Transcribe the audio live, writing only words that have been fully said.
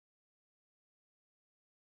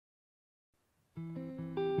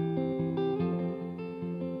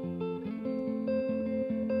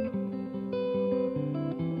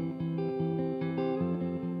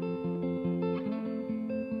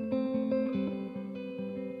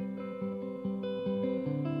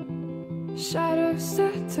Shadows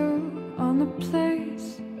settle on the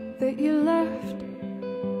place that you left.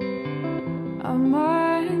 Our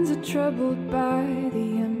minds are troubled by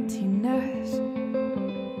the emptiness.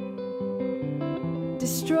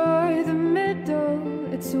 Destroy the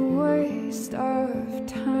middle, it's a waste of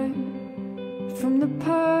time. From the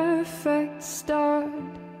perfect start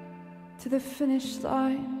to the finish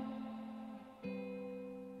line.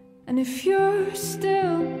 And if you're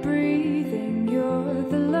still breathing, you're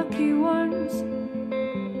the lucky ones.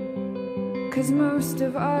 'Cause most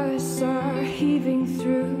of us are heaving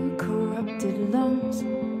through corrupted lungs,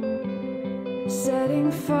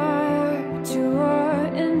 setting fire to our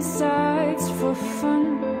insides for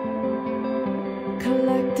fun,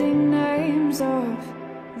 collecting names of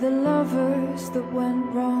the lovers that went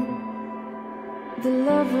wrong, the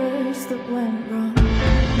lovers that went wrong.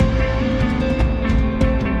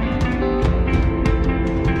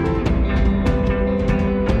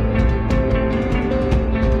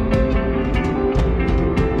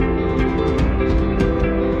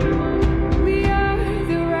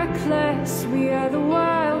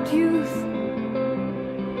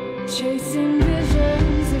 Chasing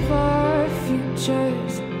visions of our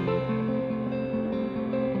futures.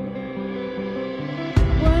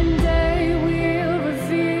 One day we'll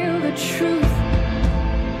reveal the truth,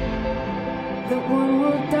 that one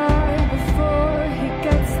will die before he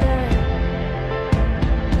gets there.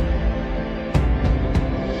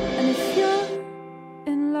 And if you're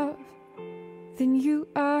in love, then you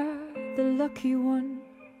are the lucky one.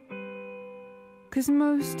 'Cause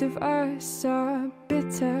most of us are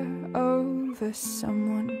bitter over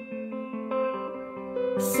someone,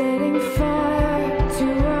 setting fire to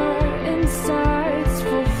our insides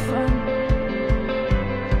for